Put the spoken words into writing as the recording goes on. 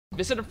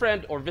Visit a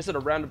friend or visit a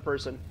random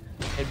person,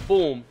 and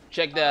boom,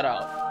 check that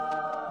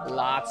out.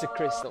 Lots of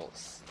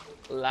crystals.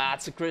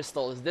 Lots of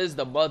crystals. This is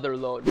the mother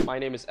load. My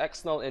name is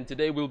Xnull, and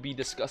today we'll be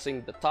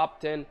discussing the top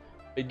 10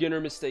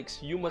 beginner mistakes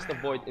you must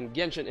avoid in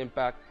Genshin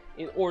Impact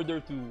in order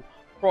to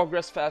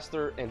progress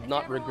faster and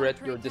not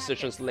regret your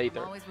decisions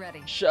later.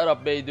 Shut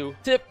up, Beidou.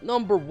 Tip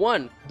number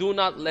 1. Do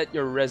not let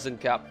your resin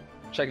cap.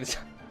 Check this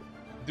out.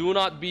 Do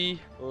not be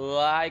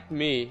like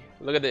me.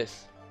 Look at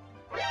this.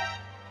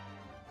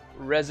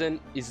 Resin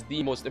is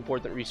the most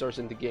important resource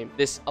in the game.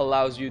 This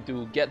allows you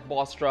to get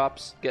boss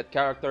drops, get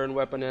character and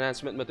weapon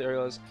enhancement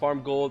materials,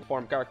 farm gold,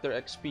 farm character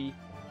XP.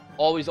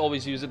 Always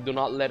use it. Do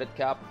not let it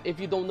cap if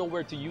you don't know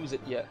where to use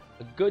it yet.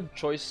 A good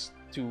choice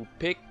to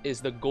pick is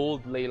the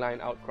gold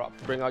leyline outcrop.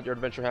 Bring out your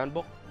adventure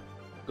handbook,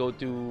 go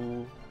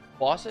to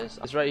bosses.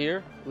 It's right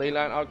here,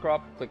 leyline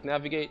outcrop. Click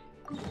navigate,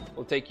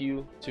 will take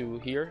you to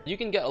here. You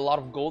can get a lot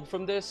of gold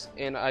from this,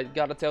 and I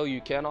gotta tell you,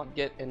 you cannot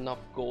get enough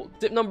gold.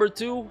 Tip number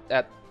 2,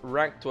 at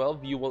rank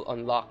 12 you will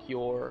unlock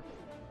your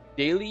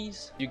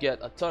dailies. You get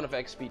a ton of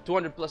XP,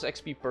 200 plus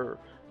XP per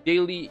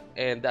daily,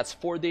 and that's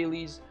 4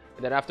 dailies.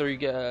 And then after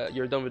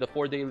you're done with the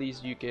 4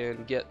 dailies, you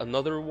can get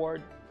another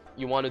reward.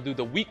 You want to do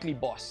the weekly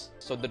boss.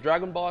 So the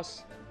dragon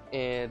boss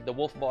and the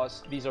wolf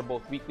boss, these are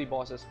both weekly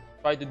bosses.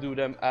 Try to do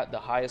them at the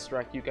highest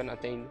rank you can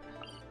attain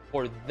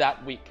for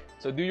that week.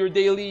 So do your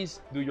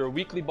dailies, do your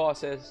weekly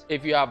bosses.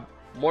 If you have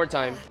more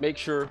time, make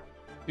sure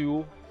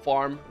to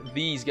farm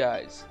these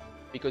guys,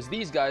 because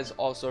these guys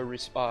also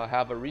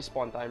have a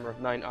respawn timer of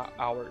 9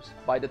 hours.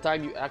 By the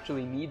time you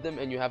actually need them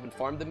and you haven't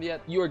farmed them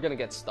yet, you are gonna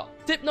get stuck.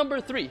 Tip number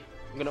 3.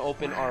 I'm gonna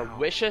open our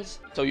wishes.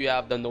 So you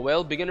have the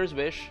Noel beginner's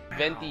wish,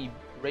 Venti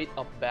rate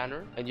up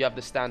banner, and you have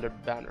the standard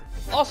banner.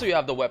 Also you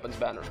have the weapons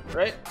banner,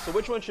 right? So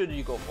which one should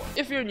you go for?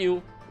 If you're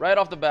new, right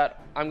off the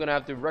bat, I'm gonna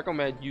have to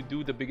recommend you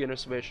do the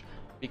beginner's wish,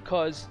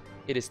 because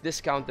it is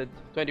discounted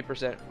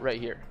 20%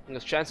 right here.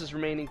 Because chances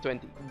remaining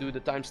 20. Do the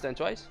times 10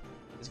 twice,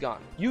 it's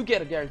gone. You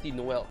get a guaranteed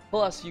Noel,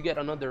 plus you get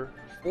another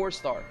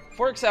 4-star.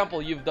 For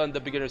example, you've done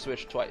the beginner's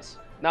wish twice.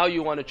 Now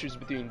you want to choose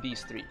between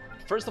these 3.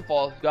 First of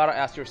all, you gotta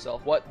ask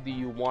yourself, what do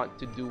you want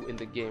to do in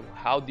the game?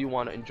 How do you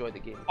want to enjoy the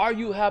game? Are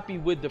you happy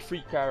with the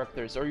free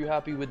characters? Are you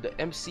happy with the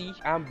MC,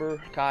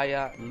 Amber,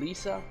 Kaya,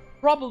 Lisa?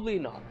 Probably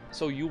not.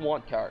 So you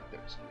want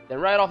characters. Then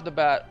right off the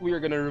bat, we are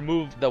gonna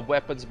remove the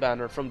weapons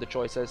banner from the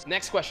choices.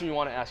 Next question you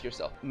want to ask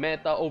yourself,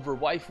 meta over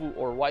waifu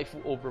or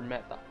waifu over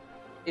meta?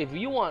 If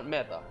you want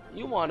meta,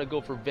 you want to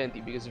go for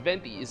Venti, because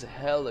Venti is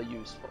hella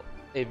useful.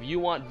 If you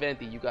want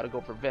Venti, you gotta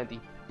go for Venti.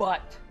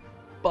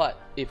 But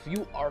if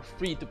you are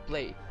free to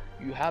play,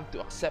 you have to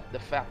accept the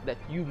fact that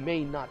you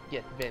may not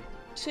get Venti.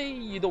 Say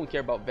you don't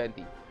care about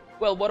Venti.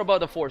 Well, what about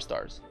the 4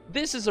 stars?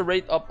 This is a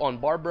rate up on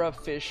Barbara,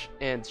 Fish,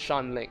 and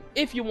Shanling.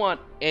 If you want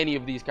any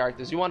of these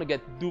characters, you want to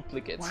get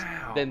duplicates,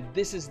 then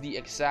this is the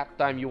exact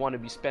time you want to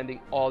be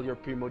spending all your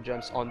Primo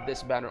Gems on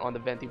this banner, on the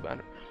Venti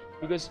banner.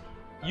 Because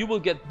you will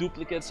get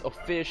duplicates of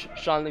Fish,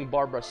 Shanling,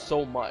 Barbara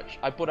so much.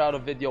 I put out a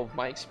video of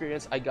my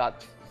experience. I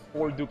got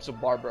 4 dupes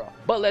of Barbara.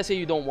 But let's say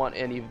you don't want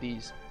any of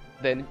these,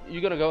 then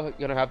you're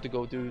gonna have to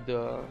go to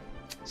the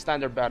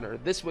standard banner.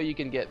 This way you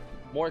can get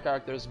more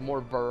characters, more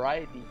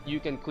variety.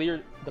 You can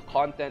clear the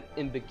content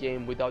in the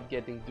game without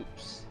getting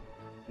dupes.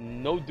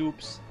 No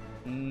dupes,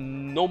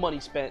 no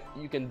money spent.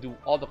 You can do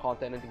all the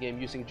content in the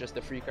game using just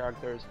the free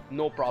characters,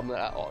 no problem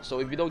at all. So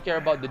if you don't care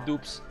about the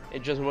dupes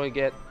and just want to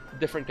get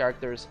different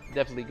characters,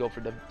 definitely go for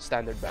the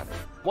standard banner.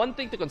 One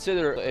thing to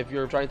consider if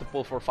you're trying to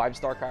pull for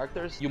 5-star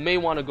characters, you may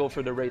want to go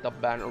for the rate up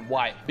banner.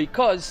 Why?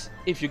 Because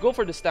if you go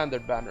for the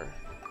standard banner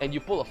and you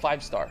pull a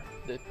 5-star,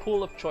 the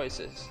pool of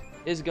choices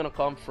is gonna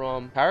come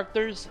from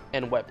characters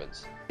and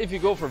weapons. If you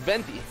go for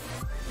Venti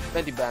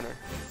banner,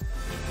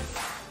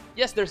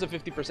 yes, there's a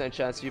 50%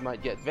 chance you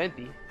might get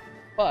Venti,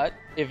 but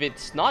if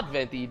it's not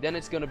Venti, then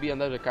it's gonna be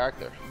another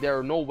character. There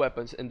are no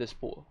weapons in this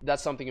pool.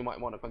 That's something you might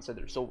want to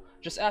consider. So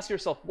just ask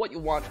yourself what you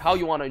want, how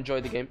you want to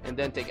enjoy the game, and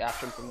then take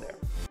action from there.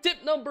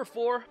 Tip number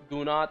 4,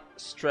 do not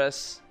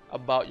stress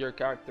about your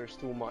characters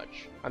too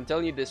much. I'm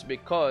telling you this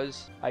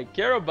because I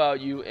care about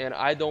you and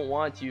I don't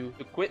want you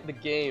to quit the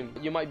game.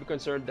 You might be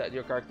concerned that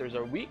your characters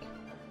are weak.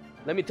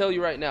 Let me tell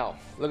you right now,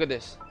 look at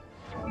this.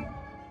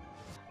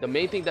 The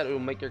main thing that will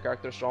make your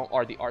character strong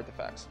are the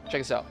artifacts.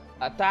 Check this out.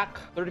 Attack,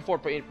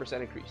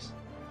 34.8% increase,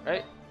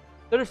 right?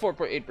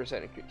 34.8%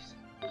 increase.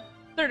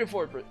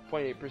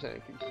 34.8%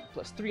 increase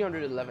plus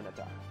 311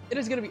 attack. It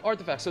is gonna be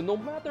artifacts, so no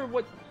matter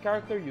what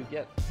character you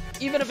get,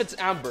 even if it's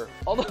Amber,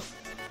 although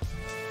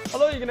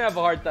you're gonna have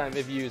a hard time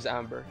if you use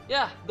Amber.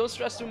 Yeah, don't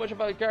stress too much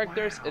about your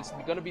characters. It's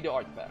gonna be the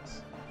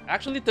artifacts.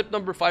 Actually, tip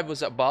number 5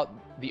 was about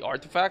the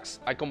artifacts.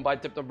 I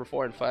combined tip number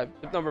 4 and 5.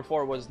 Tip number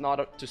 4 was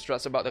not to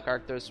stress about the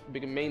characters,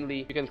 because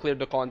mainly you can clear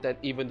the content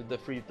even to the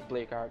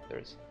free-to-play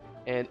characters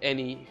and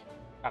any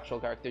actual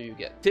character you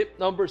get. Tip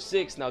number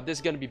 6, now this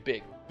is gonna be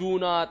big. Do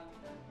not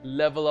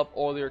level up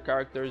all your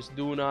characters.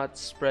 Do not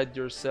spread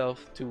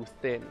yourself too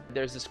thin.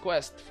 There's this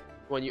quest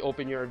when you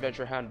open your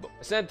adventure handbook.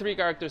 Send 3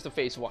 characters to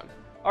phase 1.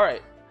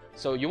 Alright,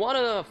 So you want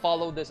to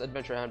follow this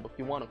adventure handbook.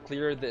 You want to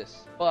clear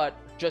this, but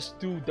just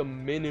do the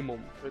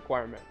minimum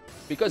requirement.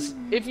 Because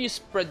if you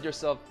spread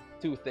yourself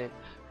too thin,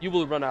 you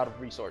will run out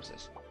of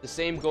resources. The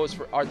same goes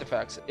for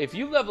artifacts. If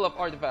you level up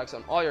artifacts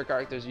on all your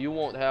characters, you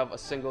won't have a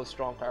single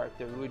strong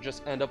character. You will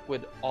just end up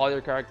with all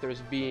your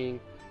characters being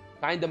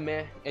kinda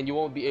meh, and you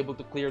won't be able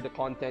to clear the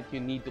content you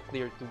need to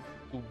clear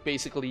to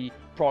basically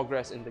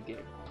progress in the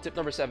game. Tip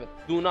number 7,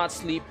 do not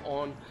sleep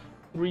on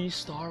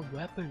 3-star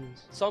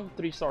weapons. Some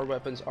 3-star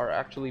weapons are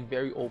actually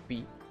very OP.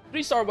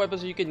 3-star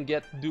weapons, you can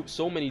get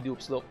so many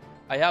dupes. Look,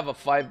 I have a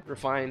 5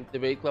 refined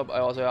debate club. I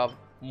also have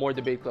more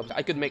debate clubs.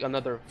 I could make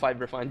another 5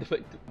 refined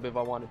debate club if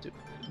I wanted to.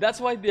 That's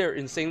why they're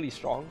insanely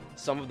strong.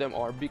 Some of them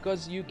are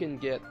because you can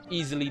get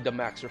easily the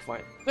max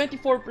refined.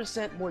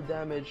 24% more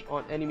damage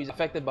on enemies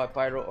affected by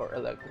pyro or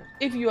electro.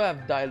 If you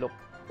have dialogue,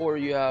 or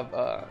you have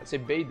say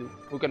Beidou,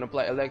 who can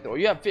apply electro, or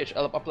you have fish,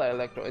 apply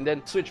electro, and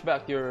then switch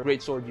back to your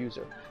great sword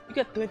user, you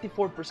get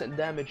 24%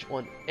 damage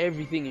on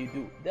everything you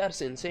do.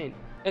 That's insane.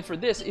 And for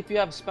this, if you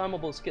have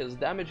spammable skills,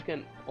 damage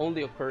can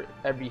only occur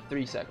every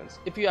 3 seconds.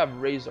 If you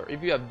have Razor,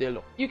 if you have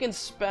Dillo, you can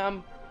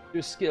spam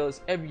your skills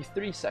every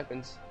 3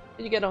 seconds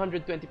and you get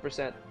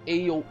 120%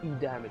 AoE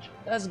damage.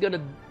 That's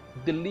gonna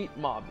delete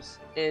mobs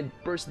and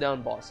burst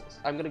down bosses.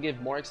 I'm gonna give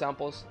more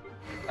examples,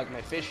 like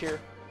my fish here.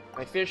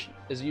 My fish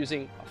is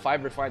using a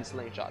 5 refined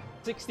slingshot.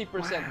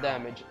 60%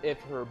 damage if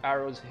her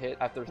arrows hit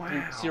after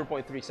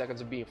 0.3 seconds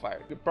of being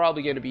fired. You're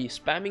probably going to be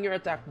spamming your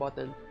attack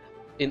button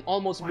in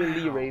almost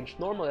melee range,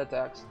 normal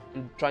attacks,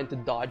 and trying to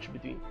dodge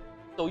between.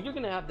 So you're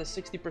going to have the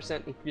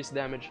 60% increased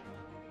damage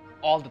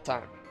all the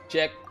time.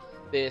 Check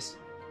this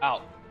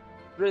out.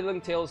 Thrilling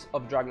Tales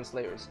of Dragon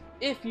Slayers.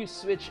 If you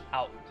switch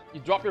out,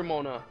 you drop your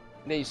Mona,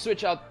 and then you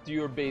switch out to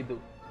your Beidou.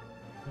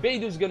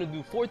 Beidou's going to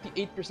do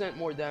 48%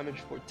 more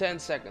damage for 10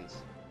 seconds.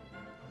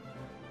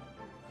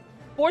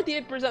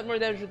 48% more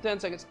damage for 10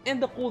 seconds,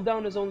 and the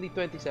cooldown is only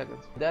 20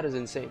 seconds. That is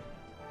insane.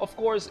 Of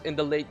course, in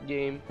the late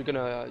game, you're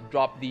gonna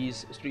drop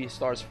these 3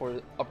 stars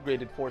for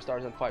upgraded 4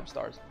 stars and 5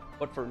 stars.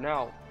 But for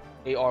now,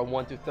 AR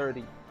 1 to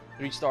 30,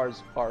 3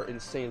 stars are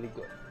insanely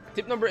good.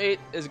 Tip number 8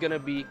 is gonna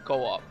be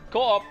co-op.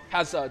 Co-op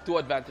has 2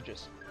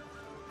 advantages.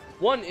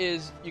 One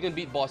is you can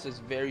beat bosses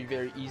very,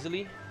 very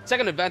easily.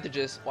 Second advantage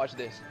is, watch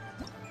this.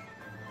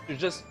 You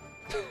just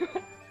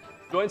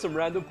join some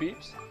random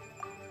peeps.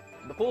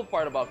 The cool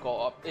part about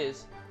co-op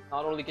is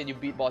not only can you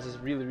beat bosses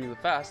really, really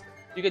fast,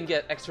 you can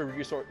get extra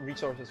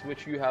resources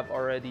which you have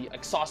already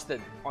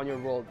exhausted on your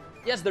world.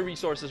 Yes, the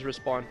resources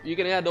respawn. You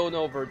can head on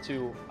over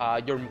to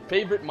your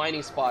favorite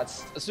mining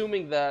spots,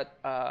 assuming that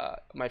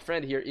my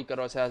friend here,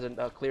 Ikaros, hasn't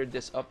cleared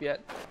this up yet.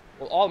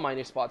 Well, all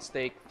mining spots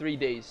take 3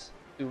 days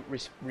to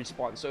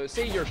respawn. So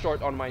say you're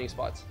short on mining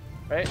spots,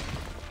 right?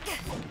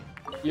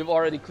 You've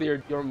already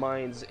cleared your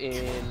mines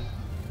in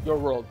your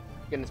world.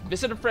 You can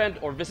visit a friend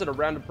or visit a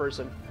random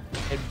person,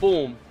 and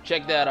boom,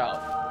 check that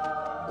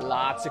out.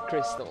 Lots of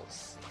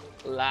crystals.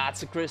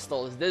 Lots of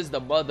crystals. This is the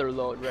mother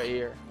lode right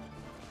here.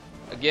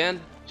 Again,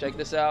 check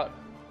this out.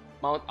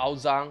 Mount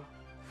Aozang.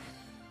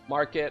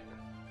 Market.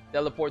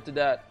 Teleport to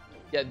that.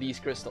 Get these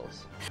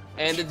crystals.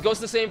 And it goes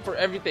the same for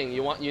everything.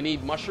 You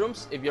need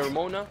mushrooms if you're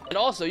Mona. And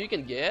also you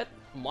can get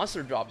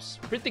monster drops.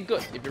 Pretty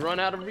good. If you run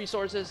out of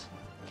resources,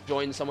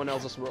 join someone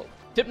else's world.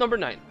 Tip number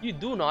 9. You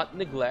do not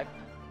neglect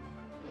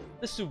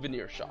the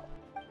souvenir shop.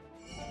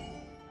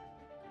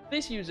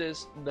 This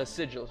uses the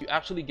sigils. You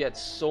actually get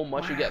so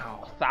much. You get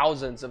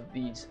thousands of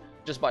these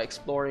just by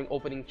exploring,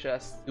 opening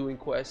chests, doing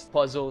quests,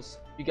 puzzles.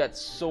 You get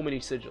so many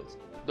sigils.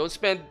 Don't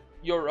spend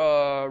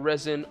your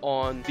resin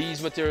on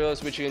these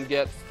materials, which you can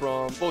get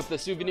from both the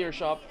souvenir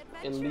shop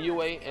in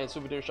Liyue and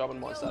souvenir shop in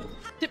Mondstadt.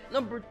 Tip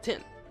number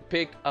 10.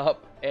 Pick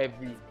up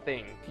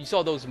everything. You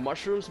saw those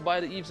mushrooms by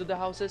the eaves of the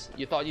houses?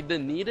 You thought you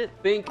didn't need it?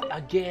 Think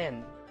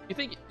again. You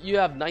think you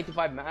have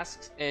 95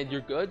 masks and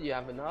you're good? You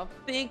have enough?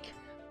 Think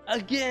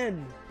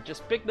again.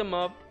 Just pick them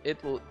up.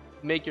 It will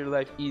make your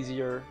life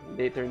easier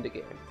later in the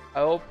game. I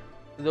hope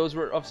those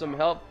were of some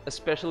help,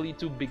 especially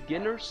to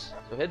beginners.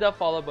 So hit that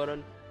follow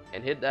button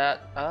and hit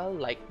that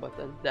like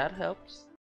button. That helps.